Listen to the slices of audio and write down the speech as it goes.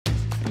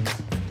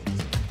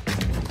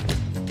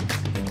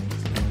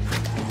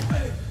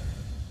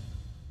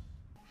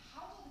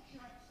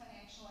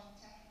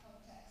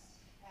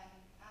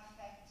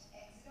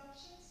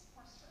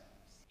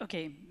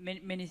Okay,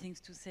 many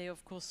things to say,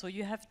 of course. So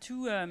you have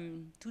two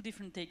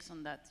different takes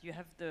on that. You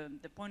have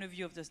the point of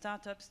view of the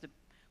startups,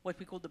 what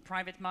we call the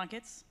private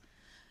markets.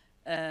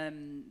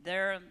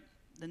 There,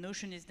 the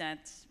notion is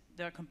that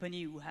there are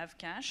companies who have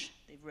cash,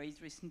 they've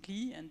raised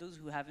recently, and those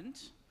who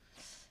haven't.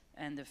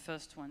 And the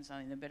first ones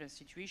are in a better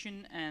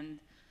situation. And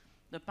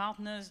the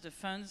partners, the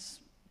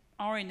funds,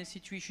 are in a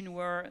situation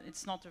where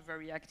it's not a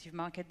very active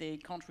market, they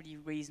can't really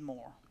raise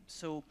more.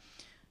 So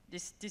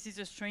this is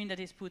a strain that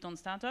is put on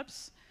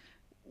startups.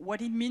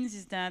 What it means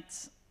is that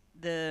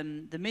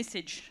the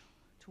message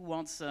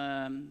towards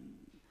the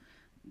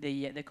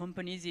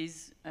companies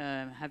is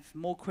have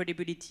more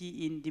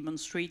credibility in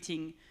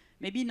demonstrating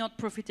maybe not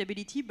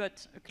profitability,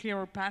 but a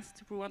clearer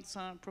path towards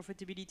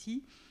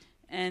profitability.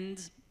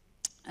 And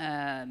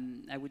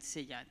I would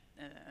say, yeah,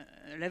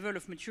 a level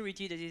of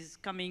maturity that is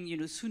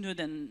coming, sooner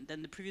than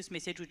the previous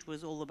message, which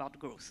was all about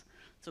growth.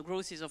 So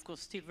growth is, of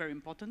course, still very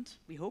important,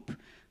 we hope,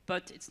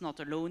 but it's not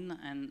alone,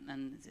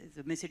 and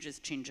the message has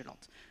changed a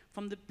lot.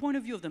 From the point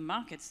of view of the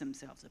markets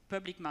themselves, the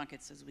public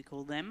markets, as we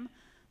call them,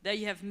 there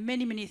you have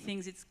many, many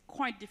things. It's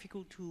quite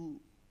difficult to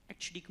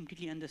actually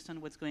completely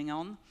understand what's going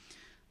on.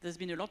 There's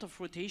been a lot of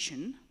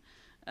rotation.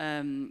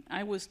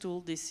 I was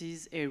told this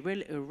is a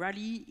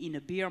rally in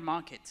a bear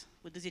market.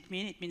 What does it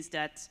mean? It means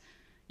that,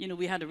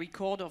 we had a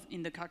record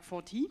in the CAC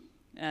 40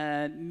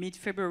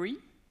 mid-February,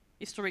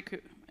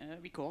 historic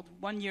record,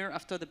 1 year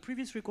after the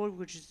previous record,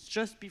 which is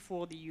just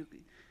before the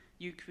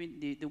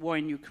war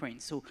in Ukraine.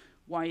 So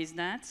why is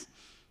that?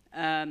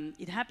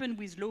 It happened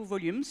with low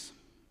volumes,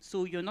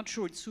 so you're not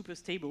sure it's super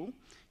stable.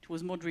 It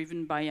was more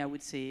driven by, I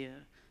would say,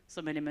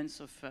 some elements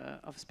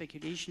of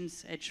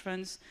speculations, hedge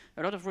funds,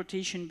 a lot of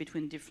rotation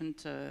between different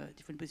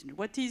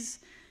positions.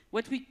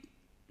 What we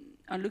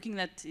are looking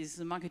at is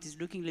the market is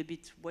looking a little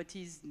bit what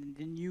is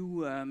the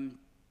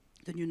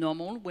new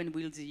normal, when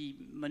will the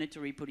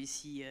monetary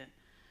policy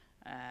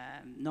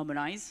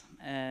normalize,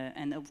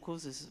 and of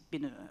course there's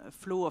been a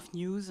flow of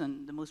news,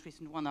 and the most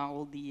recent one are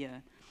all the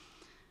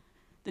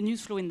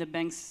news flow in the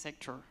banks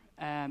sector.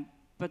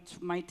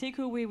 But my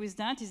takeaway with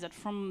that is that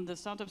from the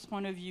startups'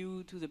 point of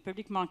view to the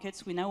public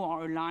markets, we now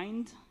are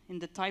aligned in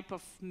the type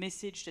of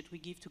message that we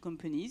give to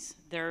companies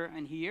there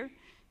and here,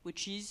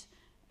 which is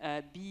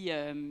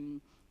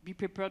be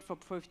prepared for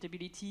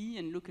profitability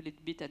and look a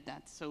little bit at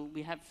that. So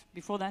we have,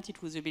 before that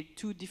it was a bit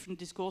two different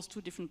discourse,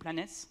 two different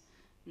planets.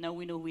 Now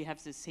we know we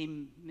have the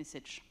same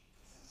message.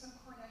 So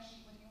Curt,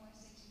 actually, what do you want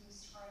to say to the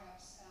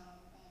startups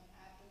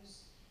at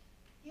those,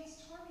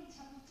 yes, stormy,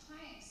 tough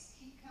times,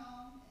 keep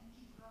calm and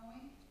keep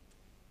growing?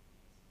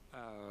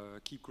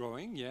 Keep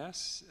growing,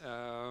 yes.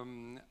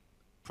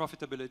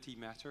 Profitability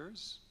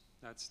matters.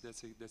 That's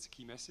a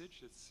key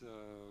message. It's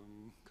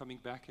coming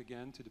back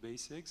again to the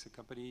basics. A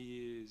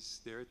company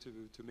is there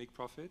to make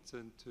profit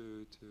and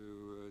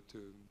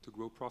to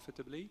grow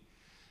profitably.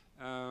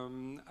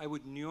 I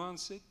would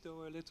nuance it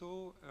though a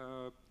little.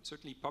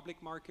 Certainly,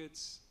 public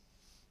markets.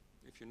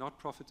 If you're not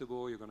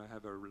profitable, you're going to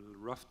have a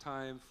rough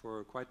time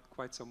for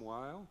quite some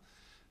while.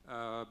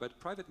 But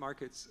private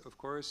markets, of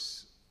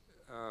course.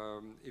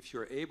 If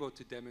you're able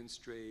to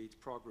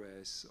demonstrate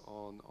progress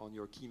on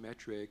your key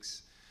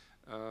metrics,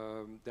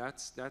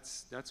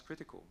 that's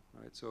critical,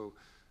 right? So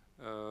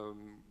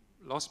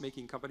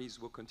loss-making companies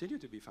will continue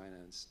to be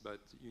financed, but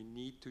you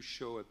need to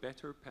show a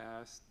better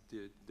path,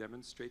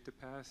 demonstrate the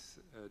path,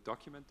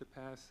 document the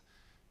path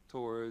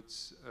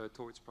towards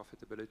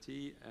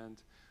profitability, and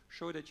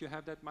show that you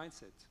have that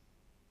mindset.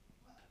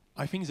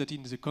 I think that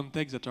in the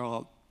context that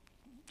are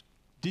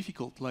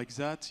difficult like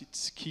that,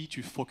 it's key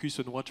to focus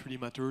on what really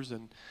matters.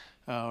 And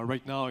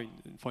right now,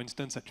 for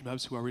instance, at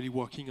Lumapps, we are really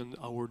working on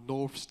our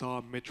North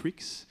Star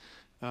metrics,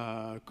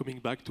 coming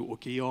back to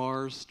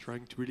OKRs,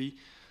 trying to really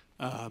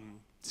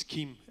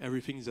scheme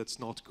everything that's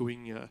not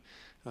going,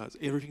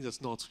 everything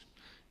that's not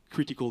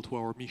critical to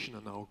our mission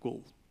and our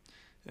goal.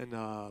 And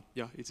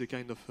yeah, it's a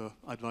kind of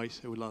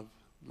advice I would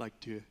like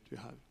to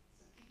have.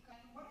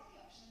 What are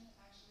the options,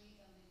 actually,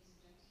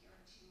 ladies and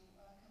gents, here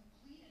to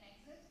complete an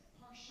exit,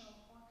 partial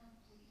or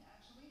complete,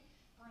 actually,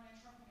 for an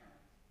entrepreneur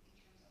in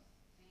terms of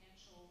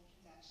financial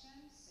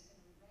transactions,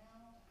 secondary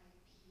round,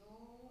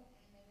 IPO,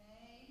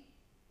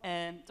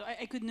 M&A? So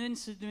I could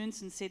nuance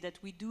and say that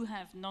we do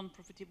have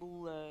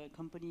non-profitable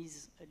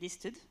companies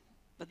listed,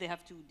 but they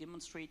have to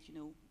demonstrate,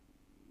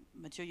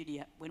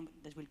 materially when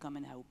that will come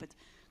and how. But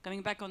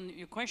coming back on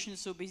your question,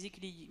 so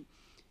basically,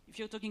 if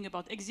you're talking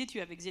about exit,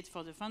 you have exit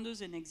for the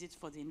founders and exit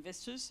for the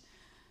investors.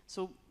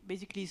 So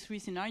basically, three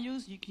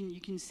scenarios. You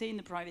can say in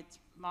the private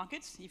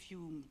markets, if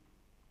you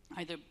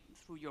either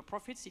through your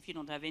profits, if you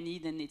don't have any,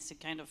 then it's a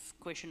kind of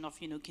question of,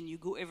 can you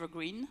go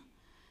evergreen?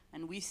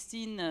 And we've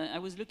seen, I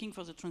was looking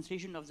for the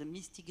translation of the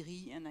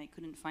mistigris and I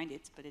couldn't find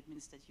it, but it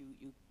means that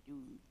you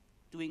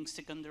doing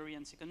secondary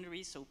and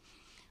secondary. So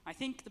I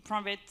think the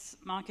private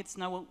markets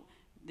now,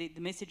 the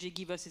message they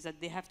give us is that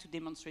they have to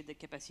demonstrate the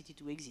capacity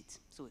to exit.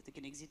 So they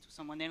can exit to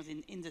someone else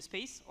in the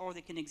space, or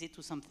they can exit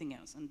to something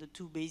else. And the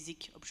two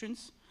basic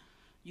options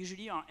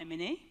usually are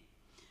M&A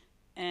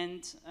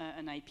and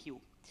an IPO.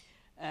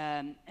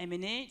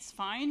 M&A, it's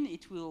fine.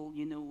 It will,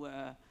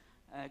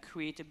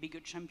 create a bigger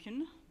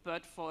champion.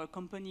 But for a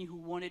company who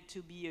wanted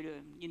to be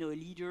a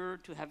leader,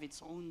 to have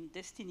its own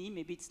destiny,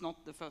 maybe it's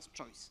not the first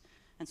choice.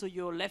 And so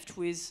you're left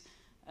with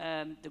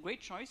the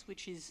great choice,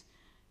 which is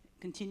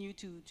continue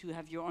to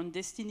have your own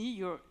destiny,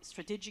 your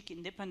strategic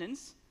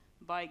independence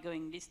by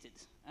going listed.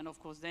 And of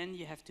course, then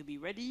you have to be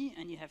ready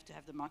and you have to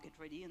have the market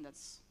ready, and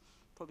that's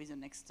probably the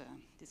next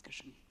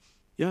discussion.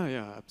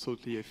 Yeah,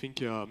 absolutely. I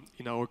think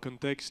in our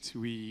context,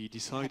 we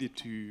decided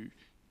to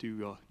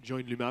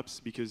join Lumapps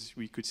because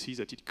we could see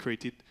that it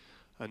created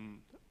an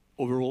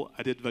overall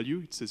added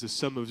value. It's the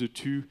sum of the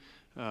two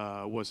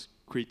was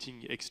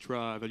creating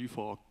extra value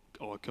for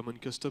our common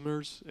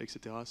customers,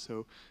 etc.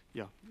 So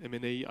yeah,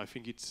 M&A, I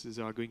think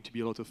there are going to be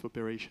a lot of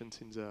operations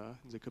in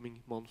the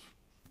coming months.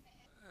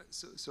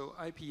 So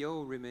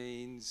IPO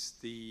remains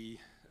the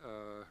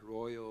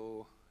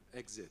royal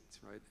exit,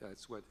 right?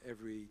 That's what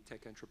every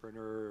tech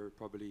entrepreneur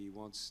probably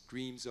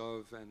dreams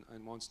of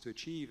and wants to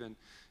achieve. And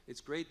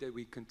it's great that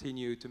we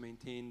continue to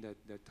maintain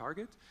that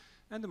target.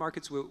 And the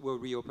markets will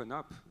reopen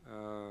up.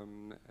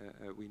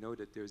 We know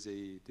that there's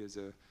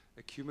a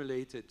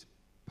accumulated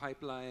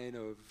pipeline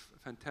of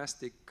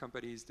fantastic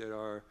companies that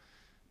are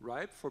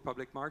ripe for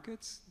public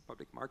markets.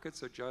 Public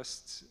markets are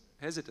just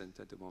hesitant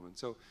at the moment.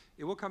 So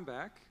it will come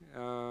back.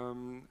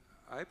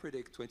 I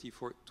predict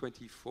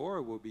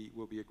 2024 will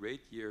be a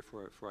great year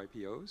for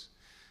IPOs.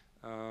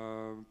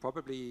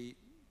 Probably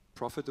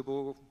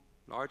profitable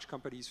large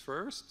companies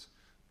first,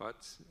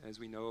 but as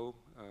we know,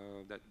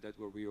 that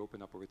will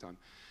reopen up over time.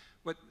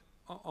 But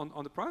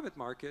on the private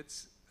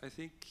markets, I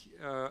think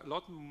a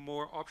lot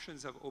more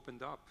options have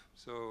opened up.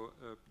 So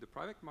the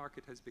private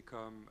market has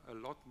become a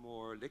lot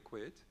more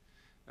liquid.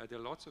 There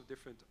are lots of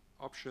different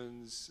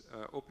options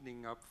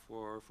opening up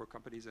for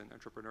companies and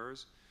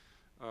entrepreneurs.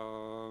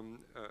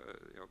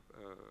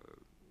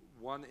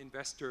 One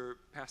investor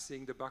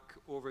passing the buck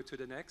over to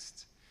the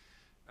next.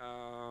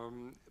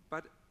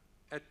 But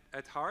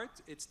at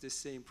heart, it's the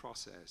same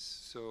process.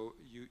 So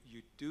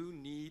you do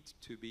need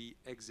to be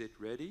exit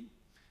ready.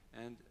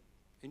 And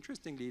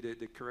interestingly,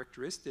 the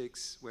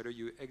characteristics, whether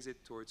you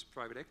exit towards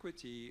private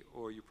equity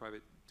or you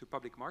to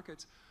public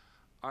markets,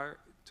 are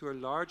to a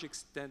large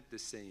extent the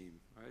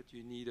same, right?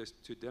 You need us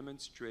to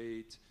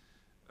demonstrate,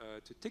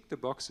 to tick the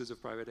boxes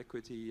of private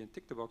equity and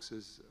tick the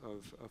boxes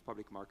of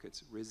public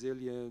markets.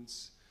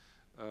 Resilience,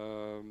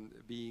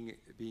 being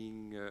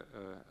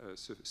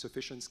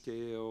sufficient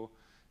scale,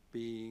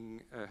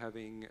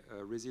 having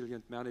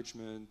resilient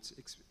management,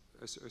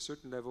 a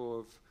certain level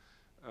of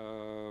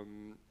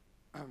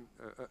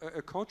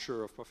a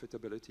culture of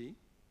profitability,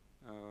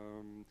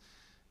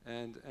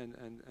 and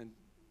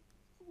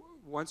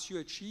once you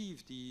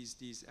achieve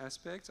these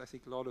aspects, I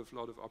think a lot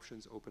of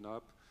options open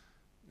up.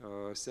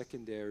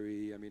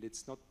 Secondary, I mean,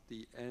 it's not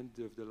the end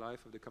of the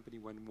life of the company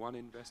when one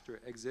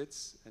investor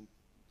exits and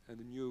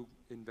a new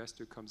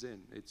investor comes in.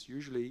 It's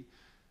usually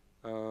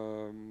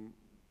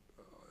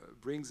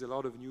brings a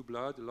lot of new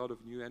blood, a lot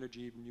of new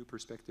energy, new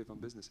perspective on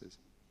businesses.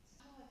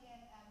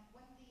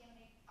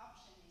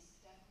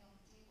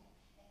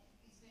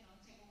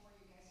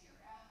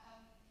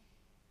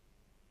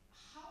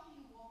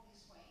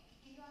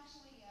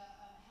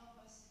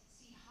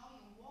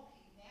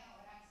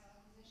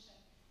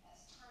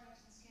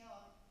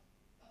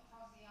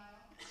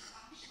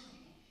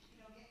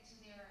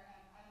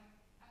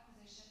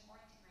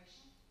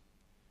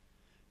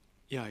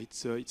 Yeah,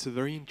 it's a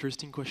very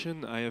interesting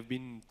question. I have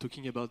been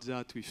talking about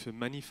that with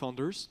many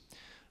founders.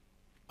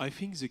 I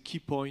think the key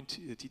point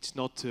is that it's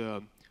not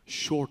a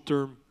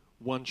short-term,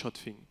 one-shot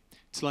thing.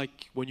 It's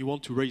like when you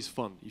want to raise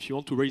fund. If you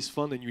want to raise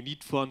fund and you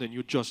need fund and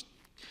you're just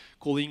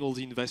calling all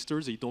the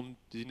investors,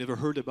 they never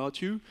heard about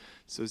you,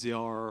 so they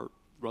are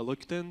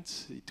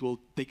reluctant. It will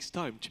take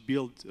time to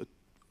build a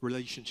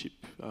relationship,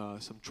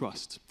 some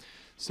trust.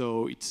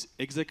 So it's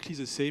exactly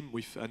the same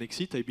with an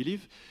exit, I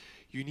believe.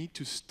 You need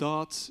to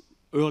start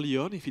early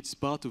on, if it's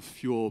part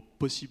of your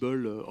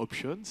possible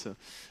options,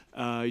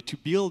 to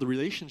build a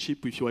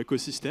relationship with your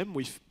ecosystem,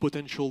 with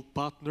potential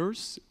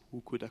partners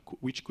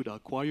which could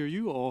acquire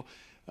you, or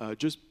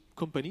just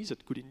companies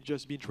that could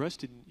just be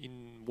interested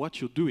in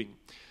what you're doing.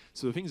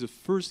 So I think the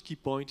first key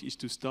point is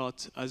to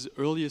start as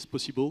early as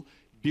possible,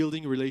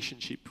 building a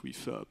relationship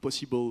with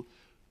possible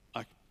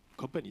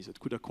companies that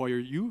could acquire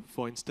you.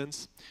 For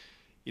instance,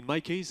 in my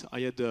case,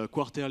 I had a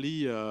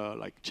quarterly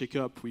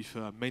checkup with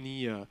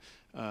many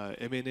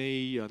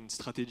M&A and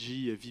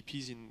strategy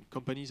VPs in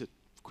companies that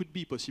could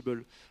be possible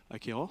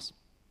acquirers.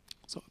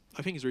 So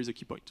I think there is a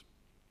key point,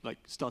 like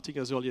starting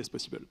as early as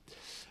possible.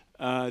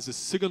 The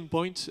second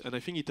point, and I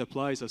think it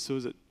applies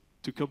also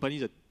to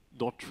companies that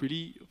don't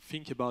really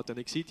think about an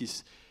exit,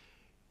 is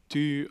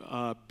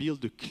to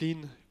build a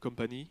clean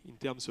company in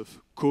terms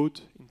of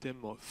code, in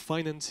terms of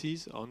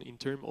finances, and in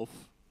terms of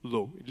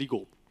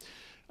legal.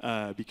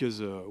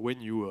 Because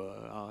when you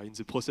are in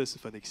the process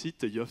of an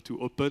exit, you have to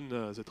open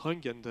the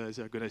trunk, and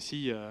they're going to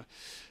see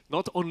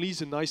not only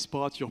the nice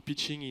part you're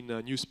pitching in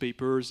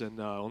newspapers and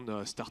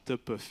on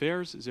startup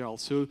fairs, they're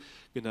also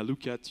going to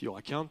look at your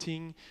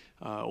accounting,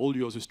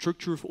 the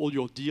structure of all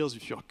your deals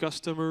with your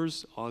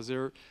customers. Are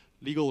there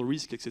legal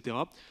risk,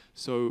 etc.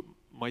 So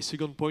my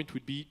second point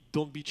would be,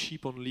 don't be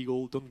cheap on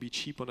legal, don't be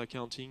cheap on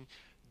accounting,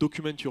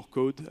 document your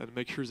code and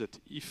make sure that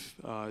if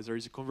there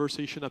is a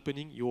conversation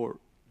happening, you're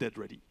dead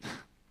ready. Yeah,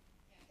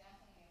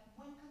 definitely. And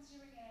when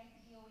considering an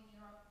IPO in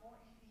Europe or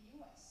in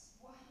the US,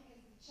 what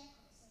is the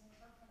checklist an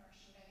entrepreneur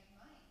should have in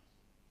mind?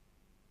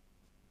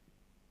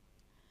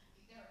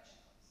 If there are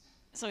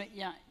checklists. So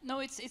yeah, no,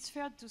 it's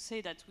fair to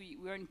say that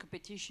we're in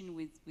competition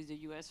with the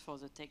US for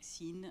the tech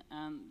scene,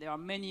 and there are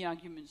many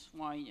arguments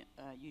why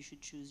you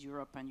should choose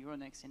Europe and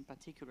Euronext in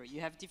particular.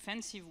 You have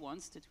defensive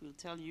ones that will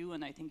tell you,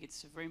 and I think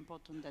it's very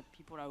important that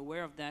people are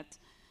aware of that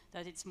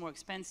it's more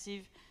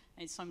expensive,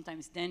 and it's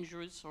sometimes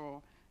dangerous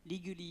or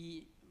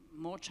legally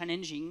more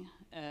challenging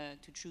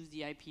to choose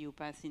the IPO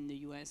path in the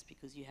US,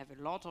 because you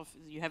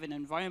have an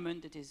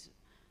environment that is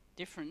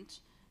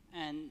different,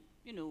 and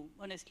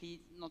honestly,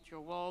 not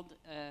your world,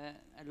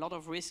 a lot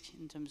of risk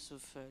in terms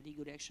of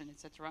legal action,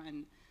 etc.,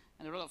 and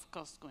a lot of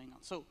costs going on.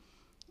 So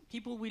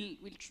people will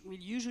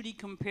usually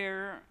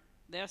compare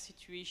their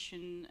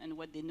situation and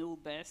what they know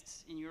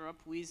best in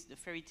Europe with the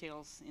fairy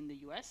tales in the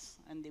US,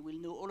 and they will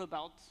know all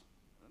about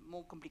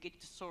more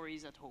complicated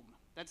stories at home.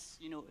 That's,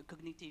 a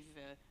cognitive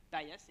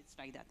bias, it's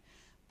like that.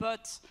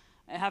 But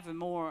I have I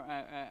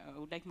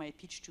would like my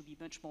pitch to be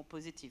much more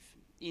positive.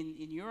 In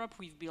Europe,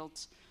 we've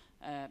built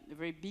a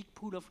very big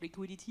pool of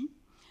liquidity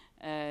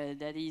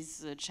that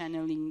is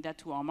channeling that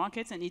to our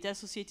markets, and it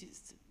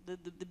associates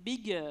the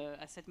big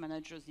asset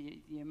managers,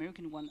 the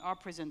American one, are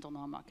present on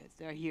our markets.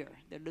 They're here.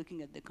 They're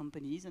looking at the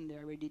companies and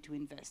they're ready to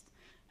invest.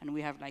 And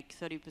we have like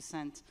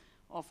 30%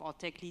 of our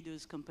tech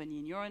leaders company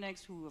in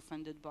Euronext who are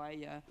funded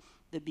by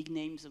the big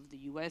names of the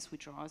US,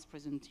 which are as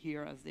present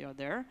here as they are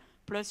there.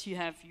 Plus you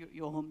have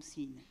your home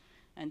scene.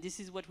 And this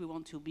is what we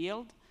want to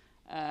build.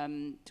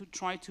 To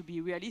try to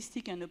be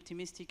realistic and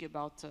optimistic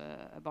about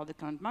the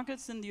current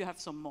markets. And you have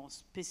some more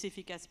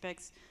specific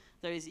aspects.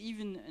 There is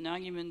even an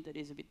argument that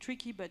is a bit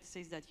tricky, but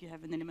says that you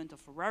have an element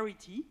of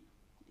rarity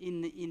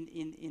in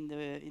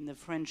the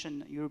French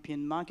and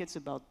European markets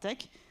about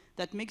tech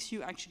that makes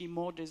you actually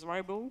more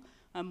desirable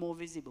and more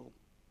visible.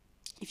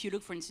 If you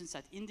look, for instance,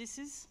 at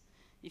indices,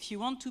 if you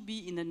want to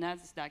be in the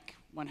Nasdaq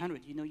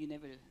 100, you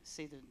never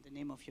say the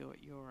name of your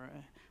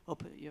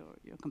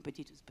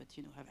competitors, but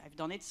I've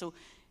done it. So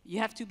you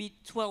have to be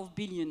 12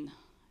 billion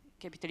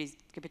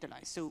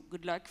capitalized. So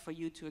good luck for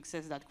you to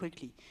access that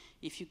quickly.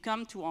 If you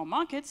come to our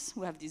markets,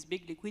 we have this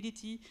big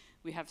liquidity,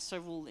 we have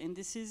several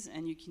indices,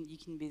 and you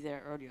can be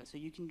there earlier. So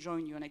you can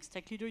join your next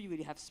tech leader. You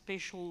will have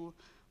special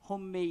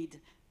homemade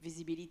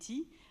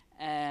visibility,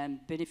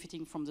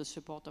 benefiting from the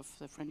support of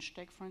the French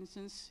tech, for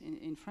instance,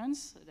 in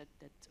France,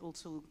 that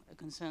also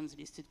concerns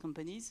listed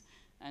companies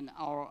and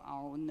our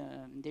own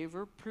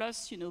endeavor.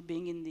 Plus,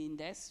 being in the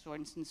index, for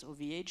instance,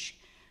 OVH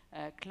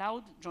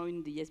Cloud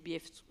joined the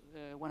SBF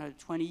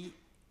 120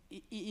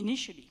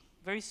 initially,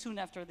 very soon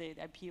after they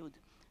IPO'd,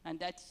 and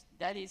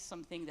that is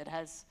something that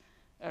has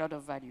a lot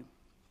of value.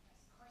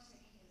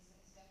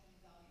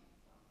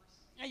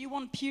 Yeah, you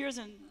want peers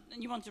and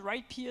you want the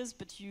right peers,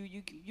 but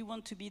you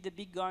want to be the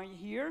big guy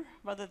here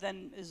rather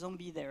than a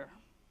zombie there.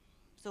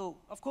 So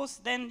of course,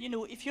 then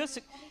if you're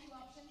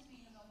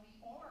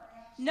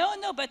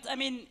no, but I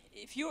mean,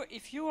 if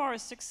you are a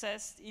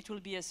success, it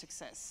will be a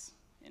success.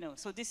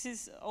 So this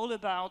is all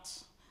about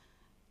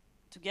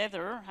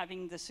together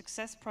having the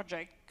success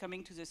project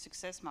coming to the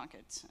success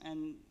market,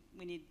 and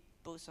we need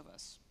both of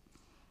us.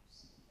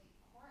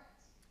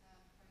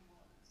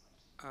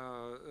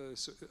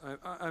 So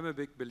I'm a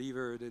big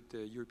believer that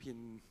the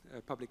European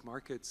public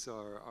markets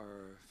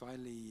are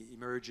finally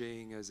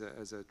emerging as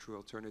a true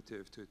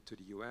alternative to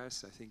the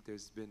US. I think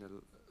there's been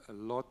a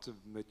lot of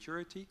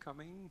maturity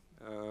coming,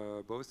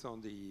 both on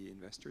the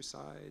investor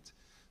side.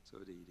 So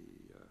the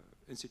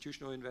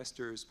institutional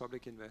investors,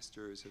 public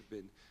investors have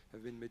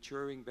been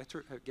maturing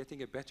better,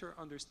 getting a better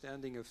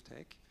understanding of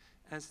tech,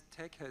 as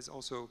tech has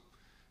also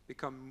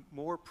become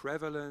more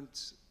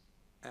prevalent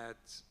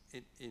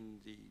in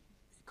the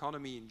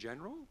economy in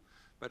general,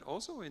 but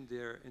also in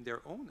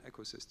their own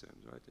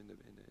ecosystems, right?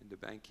 In the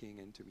banking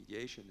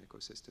intermediation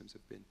ecosystems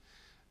have been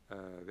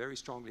very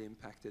strongly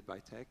impacted by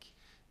tech,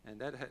 and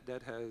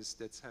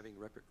that's having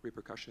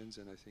repercussions,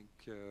 and I think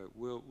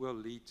will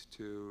lead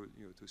to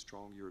to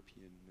strong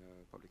European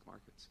public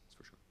markets, that's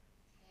for sure.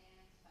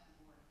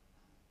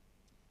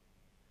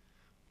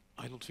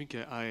 I don't think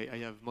I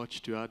have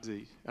much to add.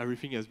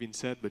 Everything has been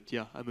said, but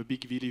yeah, I'm a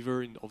big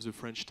believer of the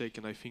French tech,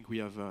 and I think we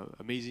have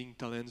amazing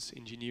talents,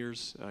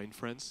 engineers in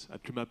France.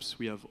 At Lumapps,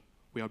 we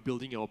are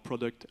building our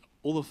product.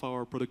 All of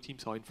our product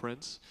teams are in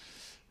France,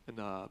 and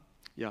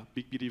yeah,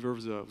 big believer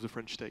of the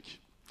French tech.